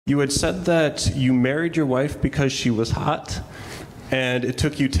You had said that you married your wife because she was hot, and it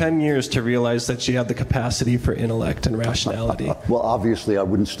took you 10 years to realize that she had the capacity for intellect and rationality. Well, obviously, I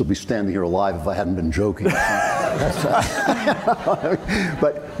wouldn't still be standing here alive if I hadn't been joking.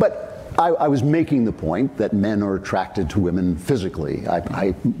 But I was making the point that men are attracted to women physically.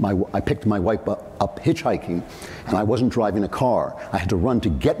 I picked my wife up hitchhiking, and I wasn't driving a car. I had to run to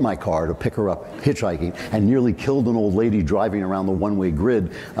get my car to pick her up hitchhiking, and nearly killed an old lady driving around the one-way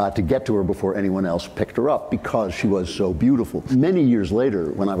grid to get to her before anyone else picked her up because she was so beautiful. Many years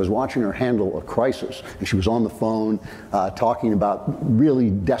later, when I was watching her handle a crisis, and she was on the phone talking about really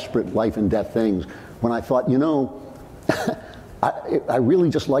desperate life and death things, when I thought, you know, I really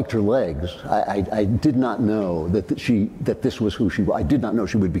just liked her legs. I did not know that this was who she was. I did not know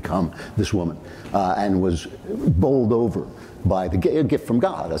she would become this woman, and was bowled over by a gift from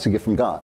God. That's a gift from God.